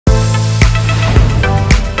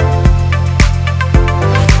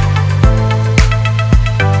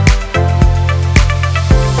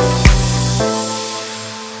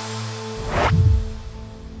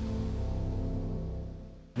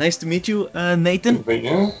Nice to meet you, Nathan. But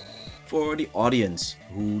yeah, For the audience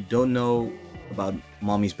who don't know about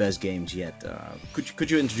Mommy's Best Games yet, could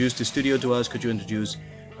you introduce the studio to us? Could you introduce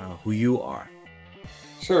who you are?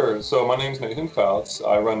 sure. So my name's Nathan Fouts.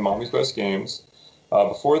 I run Mommy's Best Games.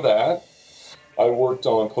 Before that, I worked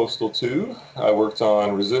on Postal 2. I worked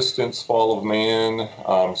on Resistance, Fall of Man,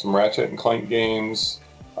 some Ratchet and Clank games,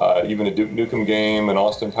 even a Duke Nukem game, an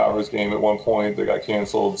Austin Powers game at one point that got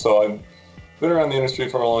canceled. So I've been around the industry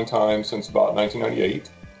for a long time, since about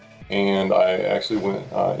 1998. And I actually went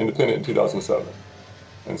independent in 2007.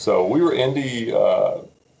 And so we were indie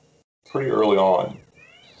pretty early on.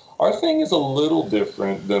 Our thing is a little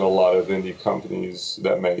different than a lot of indie companies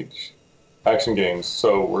that make action games.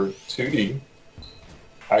 So we're 2D,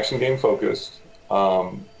 action game focused,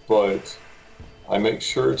 but I make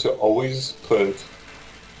sure to always put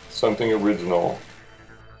something original,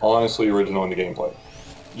 honestly original in the gameplay.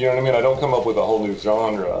 You know what I mean? I don't come up with a whole new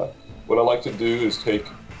genre. What I like to do is take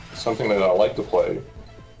something that I like to play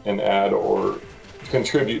and add or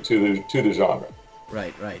contribute to the genre.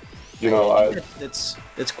 Right, right. You know,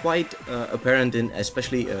 That's quite apparent in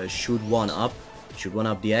especially Shoot One Up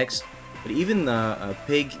DX, but even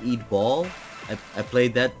Pig Eat Ball. I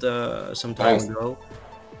played that some time Nice. ago.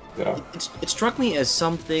 Yeah. It struck me as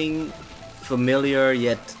something familiar,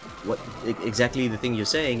 yet what exactly the thing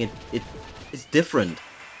you're saying. It's different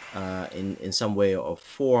in some way or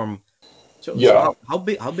form. So Yeah.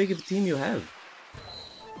 how big of a team you have?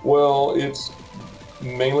 Well, it's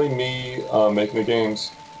mainly me making the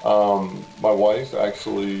games. My wife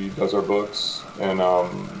actually does our books, and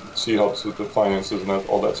she helps with the finances and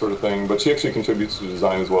all that sort of thing. But she actually contributes to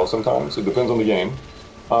design as well sometimes. It depends on the game.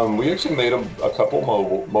 We actually made a couple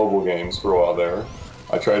mobile games for a while there.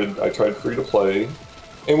 I tried free to play,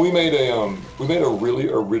 and we made a really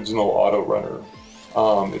original auto runner.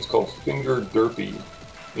 It's called Finger Derpy,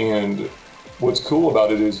 and what's cool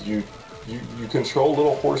about it is you control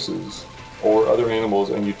little horses or other animals,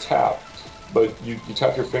 and you tap, but you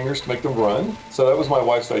tap your fingers to make them run. So that was my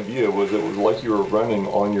wife's idea. Was it was like you were running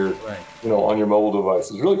on your Right. on your mobile device.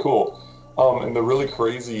 It's really cool. And the really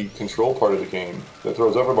crazy control part of the game that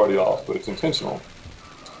throws everybody off, but it's intentional,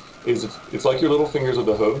 is it's like your little fingers are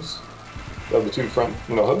the hooves of the two front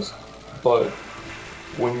hooves, but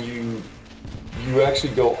when you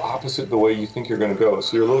actually go opposite the way you think you're going to go.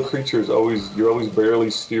 So your little creature is you're always barely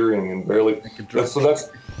steering and barely. Like a That's, drug. so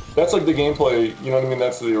that's like the gameplay. You know what I mean?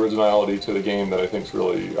 That's the originality to the game that I think's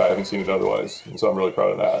really. I haven't seen it otherwise, and so I'm really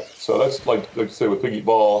proud of that. So that's like you say with Piggy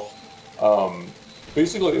Ball.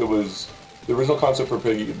 Basically, it was the original concept for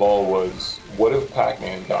Piggy Ball was what if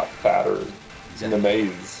Pac-Man got fatter in the Exactly.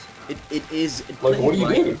 maze? It is Like, what do you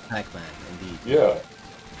like do? Pac-Man indeed. Yeah.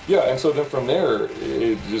 Yeah, and so then from there,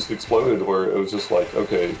 it just exploded where it was just like,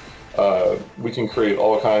 okay, we can create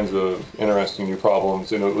all kinds of interesting new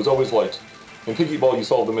problems. And it was always like, in Piggy Ball, you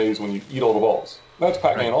solve the maze when you eat all the balls. That's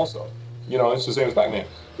Pac-Man Right. also. It's the same as Pac-Man.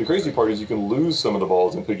 The crazy part is you can lose some of the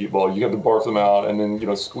balls in Piggy Ball. You have to barf them out and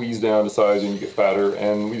then, squeeze down to size and you get fatter.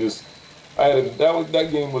 And that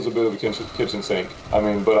game was a bit of a kitchen sink. I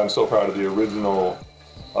mean, but I'm so proud of the original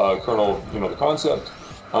kernel, the concept.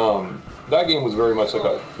 That game was very much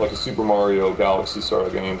like a Super Mario Galaxy style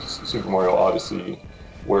game, Super Mario Odyssey,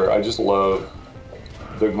 where I just love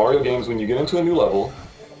the Mario games when you get into a new level,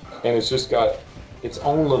 and it's just got its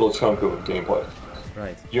own little chunk of gameplay.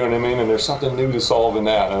 Right. You know what I mean? And there's something new to solve in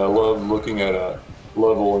that, and I love looking at a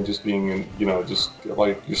level and just being, just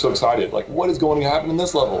like you're so excited, like what is going to happen in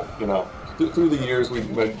this level? Through the years we've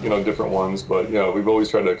made different ones, but we've always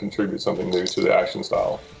tried to contribute something new to the action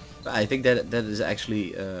style. I think that is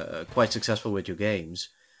actually quite successful with your games.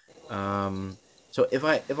 So if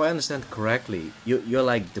I understand correctly, you're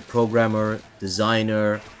like the programmer,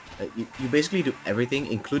 designer. You basically do everything,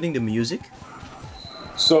 including the music.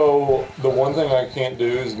 So the one thing I can't do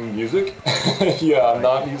is music. Yeah, I'm Right.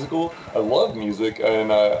 not musical. I love music,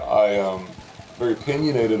 and I am very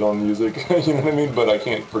opinionated on music. You know what I mean? But I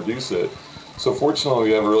can't produce it. So fortunately,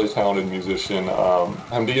 we have a really talented musician,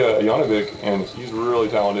 Hamdia Janovic, and he's really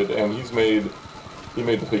talented. And he made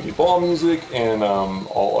the Piggy Ball music and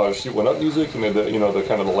all Shoot One Up music. He made the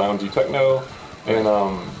kind of the loungy techno and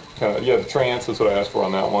Right. the trance. That's what I asked for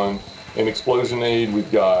on that one. And Explosionade,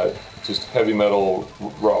 we've got just heavy metal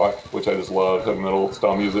rock, which I just love, heavy metal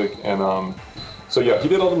style music. And so yeah, he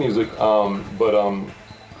did all the music. But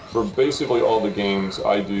for basically all the games,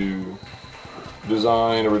 I do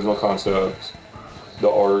design, original concept, the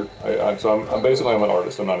art. I'm basically I'm an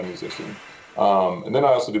artist. I'm not a musician. And then I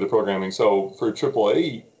also do the programming. So for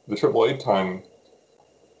AAA, the AAA time,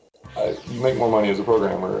 you make more money as a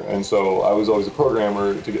programmer, and so I was always a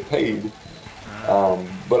programmer to get paid.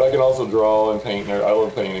 But I can also draw and paint. I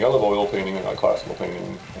love painting. I love oil painting and classical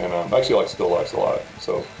painting, and I actually like still lifes a lot.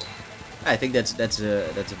 So I think that's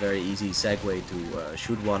a very easy segue to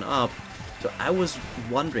shoot one up. So I was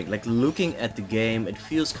wondering, like looking at the game, it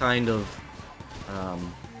feels kind of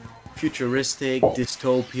um, futuristic,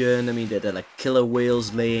 dystopian. I mean, they're like killer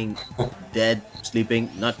whales laying dead, sleeping,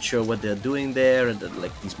 not sure what they're doing there, and they're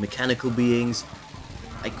like these mechanical beings.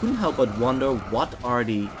 I couldn't help but wonder what are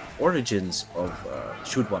the origins of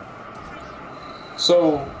Shoot One.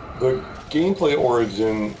 So the gameplay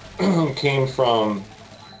origin came from,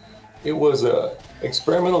 it was a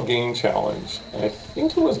experimental game challenge, and I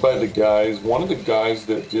think it was by one of the guys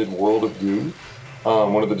that did World of Goo,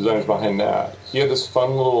 one of the designers behind that. He had this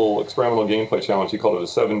fun little experimental gameplay challenge. He called it a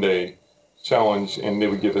 7-day challenge, and they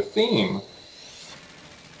would give a theme.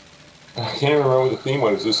 I can't even remember what the theme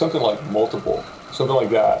was. It was something like multiple, something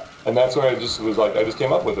like that. And that's where I just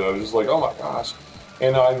came up with it. I was just like, oh my gosh.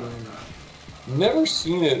 And I've never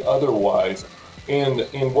seen it otherwise. And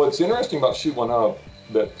what's interesting about Shoot One Up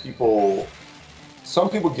that some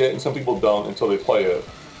people get and some people don't until they play it.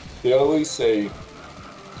 They always say,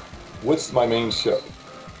 what's my main ship?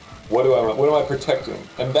 What am I protecting?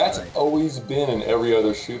 And that's always been in every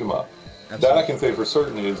other shoot 'em up. Absolutely. That I can say for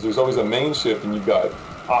certain is there's always a main ship and you've got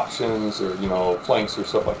options or flanks or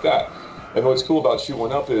stuff like that. And what's cool about Shoot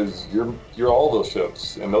One Up is you're all those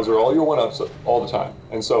ships, and those are all your 1-ups all the time.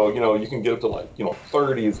 And so you can get up to like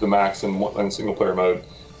 30 is the max in single player mode.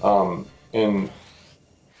 And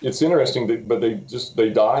it's interesting, but they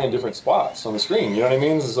die in different spots on the screen. You know what I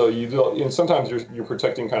mean? So and sometimes you're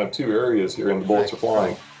protecting kind of two areas here, and the bullets are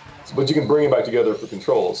flying, but you can bring it back together for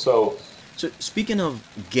control. So speaking of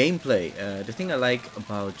gameplay, the thing I like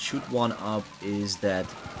about Shoot One Up is that,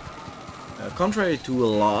 contrary to a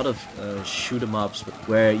lot of shoot 'em ups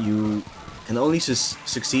where you can only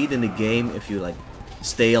succeed in the game if you like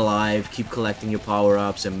stay alive, keep collecting your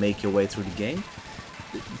power-ups, and make your way through the game.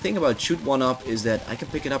 The thing about Shoot One Up is that I can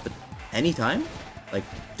pick it up at any time, like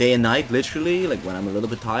day and night, literally. Like when I'm a little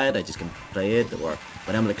bit tired, I just can play it, or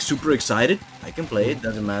when I'm like super excited, I can play it.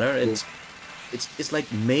 Doesn't matter. It's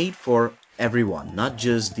like made for everyone, not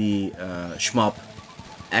just the shmup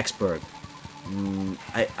expert.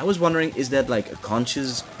 I was wondering, is that like a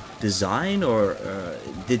conscious design, or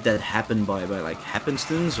did that happen by like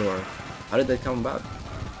happenstance, or how did that come about?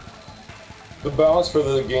 The balance for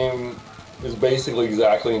the game is basically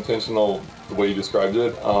exactly intentional the way you described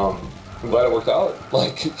it. I'm glad it worked out.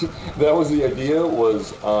 Like that was the idea.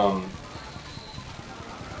 Was the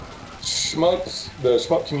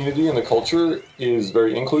shmup community and the culture is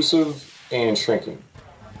very inclusive and shrinking.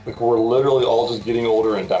 Like we're literally all just getting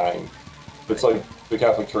older and dying. It's like the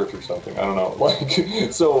Catholic Church or something. I don't know. Like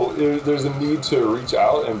so, there's a need to reach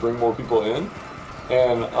out and bring more people in,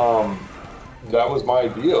 and that was my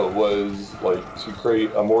idea, was like to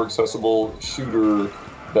create a more accessible shooter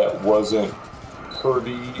that wasn't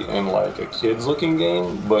curvy and like a kid's looking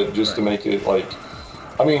game, but just to make it like,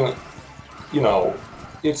 I mean,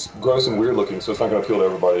 it's gross and weird looking, so it's not going to appeal to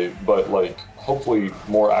everybody, but like hopefully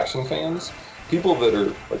more action fans, people that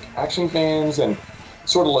are like action fans, and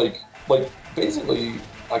sort of like basically,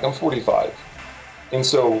 like I'm 45, and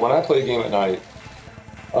so when I play a game at night,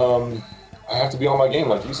 I have to be on my game,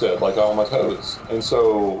 like you said, like on my toes. And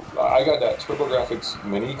so I got that TurboGrafx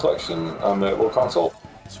Mini collection on that little console.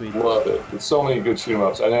 Sweet. Love it. It's so many good shoot 'em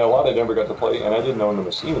ups, and a lot I never got to play, and I didn't own the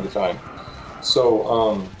machine at the time.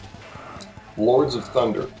 So Lords of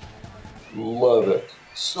Thunder, love it,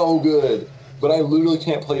 so good. But I literally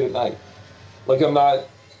can't play it at night. Like I'm not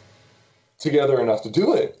together enough to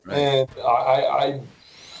do it, and I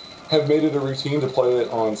have made it a routine to play it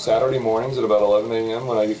on Saturday mornings at about 11 a.m.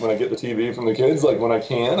 when I get the TV from the kids. Like when I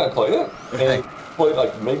can, I play it, and play it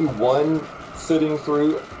like maybe one sitting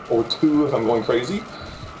through or two if I'm going crazy.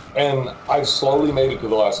 And I've slowly made it to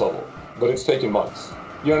the last level, but it's taken months.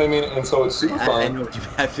 You know what I mean? And so it's super fun. I know what you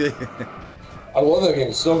mean. I feel you. I love that game.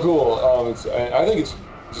 It's so cool. I think it's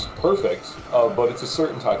just perfect, but it's a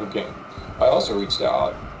certain type of game. I also reached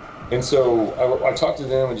out. And so I talked to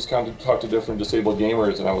them and just kind of talked to different disabled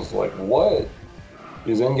gamers, and I was like, what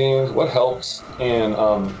is in games? What helps? And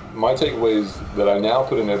my takeaways that I now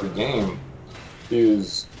put in every game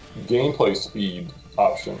is gameplay speed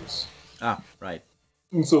options. Ah, right.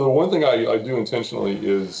 And so the one thing I do intentionally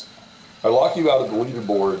is I lock you out of the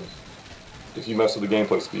leaderboard if you mess with the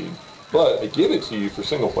gameplay speed, but I give it to you for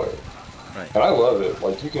single player. Right. And I love it.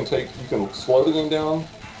 Like you can slow the game down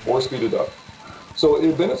or speed it up. So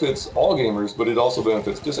it benefits all gamers, but it also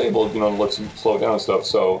benefits disabled, and lets you slow it down and stuff.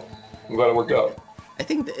 So I'm glad it worked out. I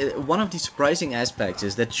think one of the surprising aspects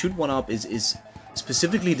is that Shoot One Up is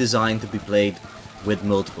specifically designed to be played with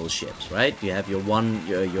multiple ships, right? You have your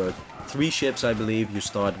 3 ships, I believe, you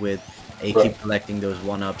start with, and you keep collecting those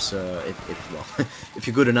 1-ups. Well, if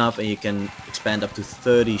you're good enough, and you can expand up to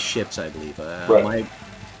 30 ships, I believe.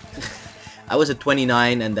 I was at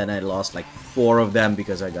 29, and then I lost like 4 of them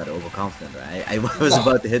because I got overconfident. Right? I was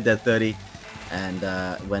about to hit that 30, and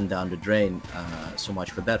went down the drain. So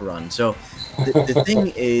much for that run. So the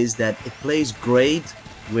thing is that it plays great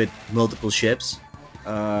with multiple ships,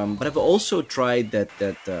 but I've also tried that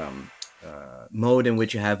mode in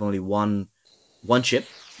which you have only one ship.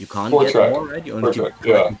 You can't get more, right? You only keep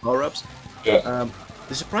collecting power-ups. Yeah.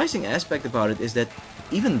 The surprising aspect about it is that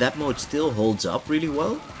even that mode still holds up really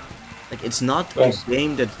well. Like, it's not a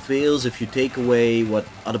game that fails if you take away what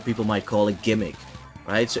other people might call a gimmick,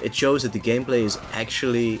 right? So it shows that the gameplay is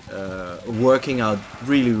actually working out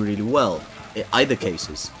really, really well in either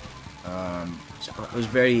cases. So I was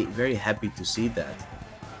very, very happy to see that.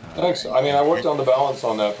 Thanks. I mean, I worked on the balance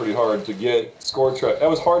on that pretty hard to get Score Trek. That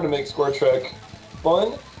was hard to make Score Trek fun.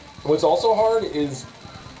 And what's also hard is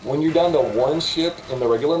when you're down to 1 ship in the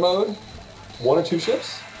regular mode, 1 or 2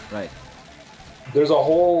 ships. Right. There's a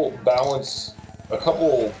whole balance, a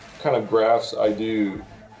couple kind of graphs I do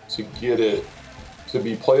to get it to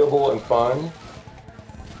be playable and fun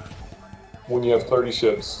when you have 30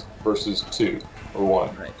 ships versus 2 or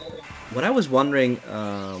 1. Right. What I was wondering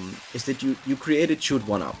is that you created Shoot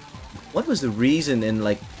 1-Up. What was the reason in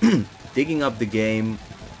like digging up the game,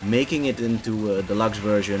 making it into a deluxe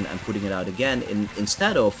version and putting it out again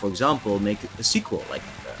instead of, for example, make a sequel like,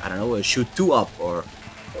 I don't know, a Shoot 2-Up or...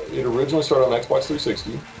 It originally started on Xbox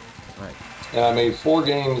 360. Right. And I made 4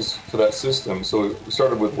 games for that system. So we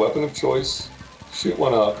started with Weapon of Choice, Shoot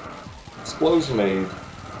 1-Up, Explosionade,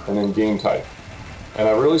 and then Game Type. And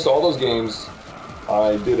I released all those games.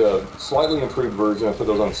 I did a slightly improved version. I put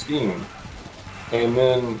those on Steam. And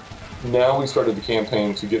then now we started the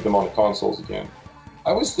campaign to get them on the consoles again. I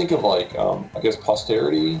always think of like, I guess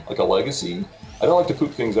posterity, like a legacy. I don't like to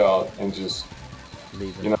poop things out and just,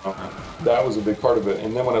 you know, that was a big part of it.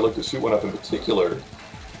 And then when I looked at Shoot 1-Up in particular,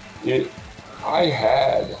 I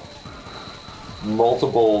had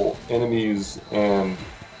multiple enemies and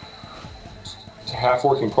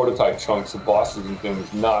half-working prototype chunks of bosses and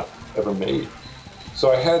things not ever made.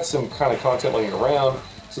 So I had some kind of content laying around.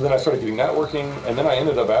 So then I started getting that working, and then I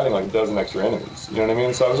ended up adding like a dozen extra enemies. You know what I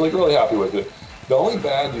mean? So I was like really happy with it. The only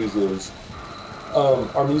bad news is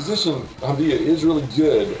our musician Hamdia is really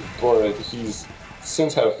good, but he's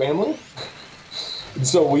since had a family. And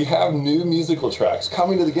so we have new musical tracks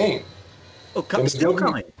coming to the game. Oh, still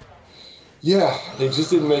coming. Yeah, they just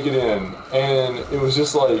didn't make it in, and it was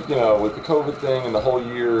just like, you know, with the COVID thing and the whole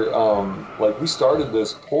year, like we started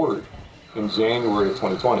this port in January of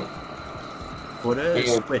 2020. For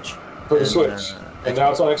the Switch. For the Switch. And now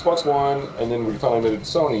it's on Xbox One, and then we finally made it to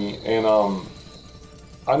Sony, and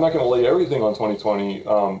I'm not going to lay everything on 2020,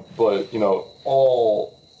 but, you know,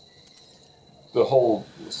 the whole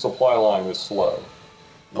supply line is slow.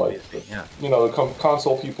 Like, yeah. You know, the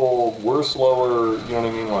console people were slower, you know what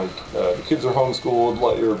I mean? Like, the kids are homeschooled,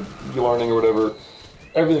 you're learning or whatever.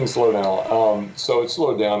 Everything's slowed down. So it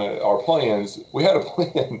slowed down our plans. We had a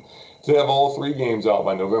plan to have all 3 games out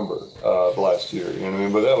by November of last year, you know what I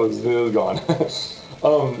mean? But it was gone.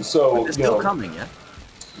 So, but it's still coming, yeah?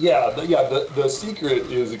 Yeah, the secret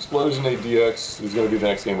is Explosionade DX is going to be the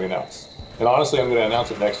next game we announce. And honestly, I'm going to announce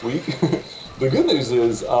it next week. The good news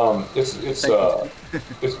is, it's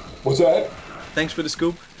what's that? Thanks for the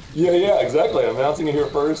scoop. Yeah, exactly. I'm announcing it here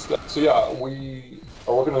first. So yeah, we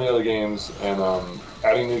are working on the other games and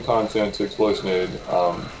adding new content to Explosionade.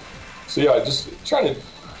 So yeah, just trying to,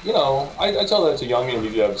 you know, I tell that to young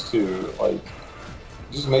indie devs too. Like,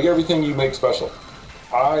 just make everything you make special.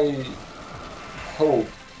 I hope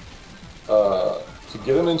to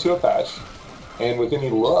get them into a patch, and with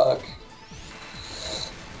any luck,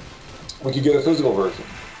 we could get a physical version.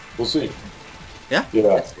 We'll see. Yeah?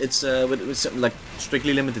 Yeah. It's with something like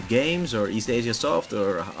strictly limited games or East Asia Soft,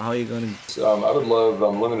 or how are you going to... I would love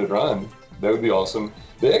Limited Run. That would be awesome.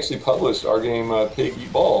 They actually published our game Pig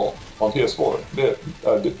Eat Ball on PS4,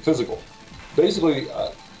 physical. Basically,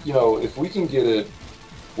 you know, if we can get it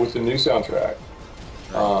with the new soundtrack,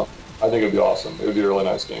 I think it would be awesome. It would be a really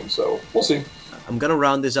nice game, so we'll see. I'm going to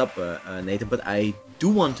round this up, Nathan, but I do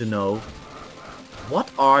want to know, what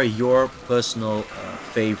are your personal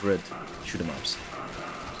favorite shoot-em-ups?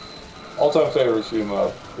 All-time favorite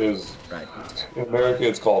shoot-em-up is, right. In America,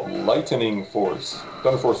 it's called Lightning Force,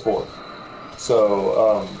 Thunder Force 4.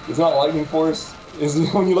 So it's not Lightning Force.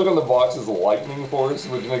 When you look on the box, it's Lightning Force,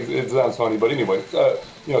 which makes it sounds funny. But anyway,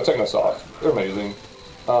 you know, Technosoft, they're amazing.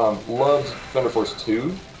 Loved Thunder Force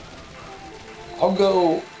 2. I'll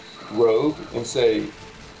go rogue and say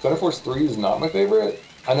Thunder Force 3 is not my favorite.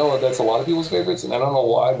 I know that's a lot of people's favorites, and I don't know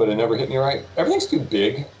why, but it never hit me right. Everything's too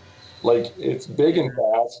big. Like, it's big and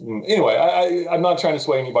fast. And anyway, I'm not trying to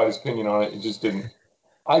sway anybody's opinion on it. It just didn't.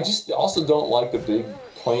 I just also don't like the big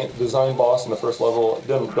plant design boss in the first level.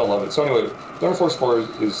 Don't love it. So anyway, Thunder Force 4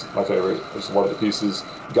 is my favorite. I just love it to pieces.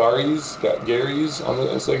 Gary's on the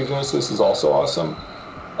Sega Genesis is also awesome.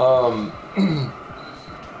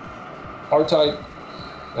 R-Type,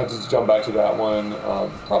 I have to jump back to that one.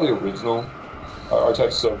 Probably original.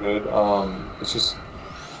 R-Type's so good. It's just,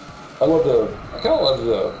 I kind of love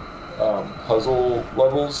the puzzle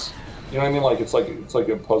levels. You know what I mean? Like it's like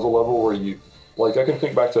a puzzle level where you, like I can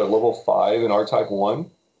think back to level 5 in R-Type 1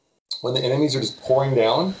 when the enemies are just pouring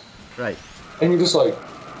down. Right. And you're just like,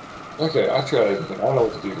 okay, I've tried everything. I don't know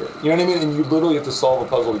what to do here. You know what I mean? And you literally have to solve a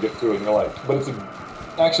puzzle to get through it. And you're like, but it's an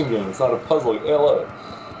action game. It's not a puzzle. I love it.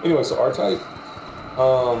 Anyway, so R-Type.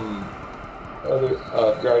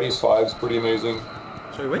 Gradius 5 is pretty amazing.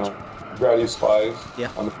 Sorry, which? Gradius 5 yeah.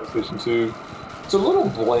 on the PlayStation 2. It's a little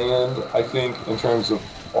bland, I think, in terms of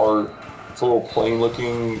art. It's a little plain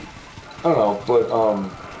looking. I don't know, but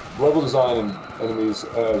level design and enemies,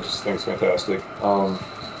 I just think it's fantastic.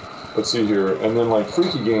 Let's see here, and then like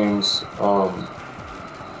Freaky Games.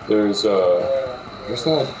 There's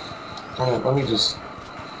that. Let me just.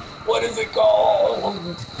 What is it called?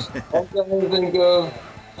 I'm trying to think of.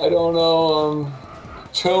 I don't know.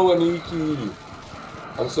 Cho Aniki.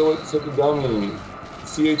 I'm such a dummy.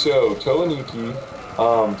 CHO. Cho Aniki.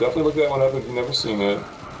 Definitely look that one up if you've never seen it.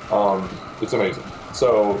 It's amazing.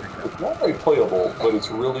 So it's not very playable, but it's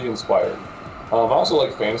really inspiring. I also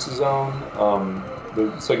like Fantasy Zone, the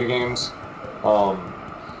Sega games.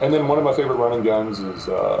 And then one of my favorite running guns is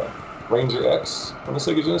Ranger X on the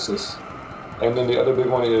Sega Genesis. And then the other big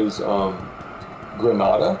one is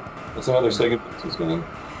Granada. It's another Sega Genesis game.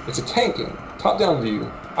 It's a tank game, top-down view.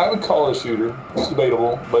 I would call it a shooter. It's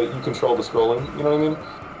debatable, but you control the scrolling. You know what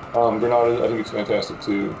I mean? Granada, I think it's fantastic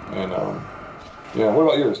too. And yeah, what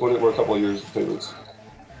about yours? What were a couple of yours favorites?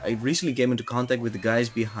 I recently came into contact with the guys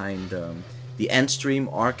behind the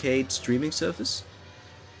Endstream arcade streaming service.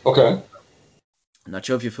 Okay. I'm not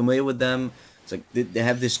sure if you're familiar with them. It's like they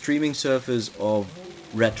have this streaming service of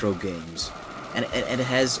retro games, and it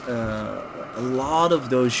has a lot of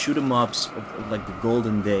those shoot 'em ups of like the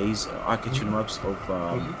golden days, arcade shoot 'em ups of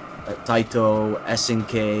Taito,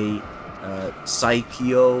 SNK,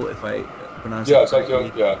 Saikyo, if I pronounce it correctly.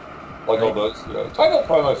 Saikyo, yeah. Like all those, yeah. Taito's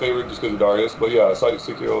probably my favorite just because of Darius, but yeah,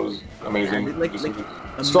 Saikyo is amazing.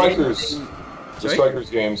 Yeah, Strikers. The Strikers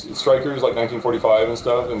games. Strikers like 1945 and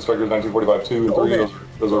stuff, and Strikers 1945 2 and 3.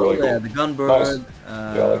 Those are really cool. Yeah, the Gunbird. Nice.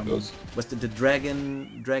 Yeah, I like those. Was the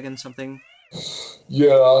Dragon something?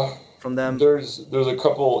 Yeah. From them. There's a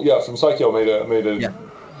couple. Yeah, from Saikyo made a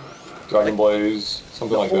Dragon Blaze,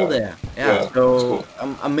 something like that. There. Yeah. So cool.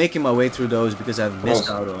 I'm making my way through those because I've missed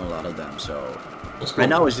out on a lot of them. So right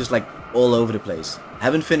now it's just like all over the place. I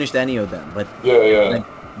haven't finished any of them, but like,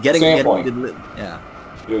 getting sampling.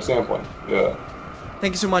 Yeah.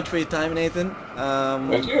 Thank you so much for your time, Nathan.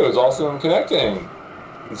 Thank you. It was awesome connecting.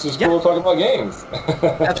 It's just cool talking about games.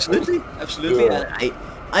 Absolutely. Yeah. And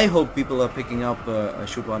I hope people are picking up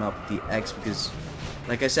Shoot 'Em Up the X because,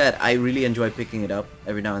 like I said, I really enjoy picking it up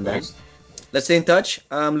every now and then. Thanks. Let's stay in touch.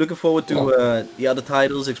 I'm looking forward to the other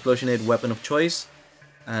titles, Explosionade, Weapon of Choice,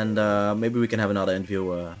 and maybe we can have another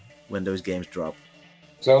interview when those games drop.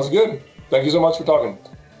 Sounds good. Thank you so much for talking.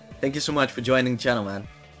 Thank you so much for joining the channel, man.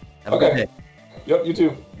 Have a good day. Yep, you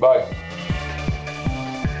too. Bye.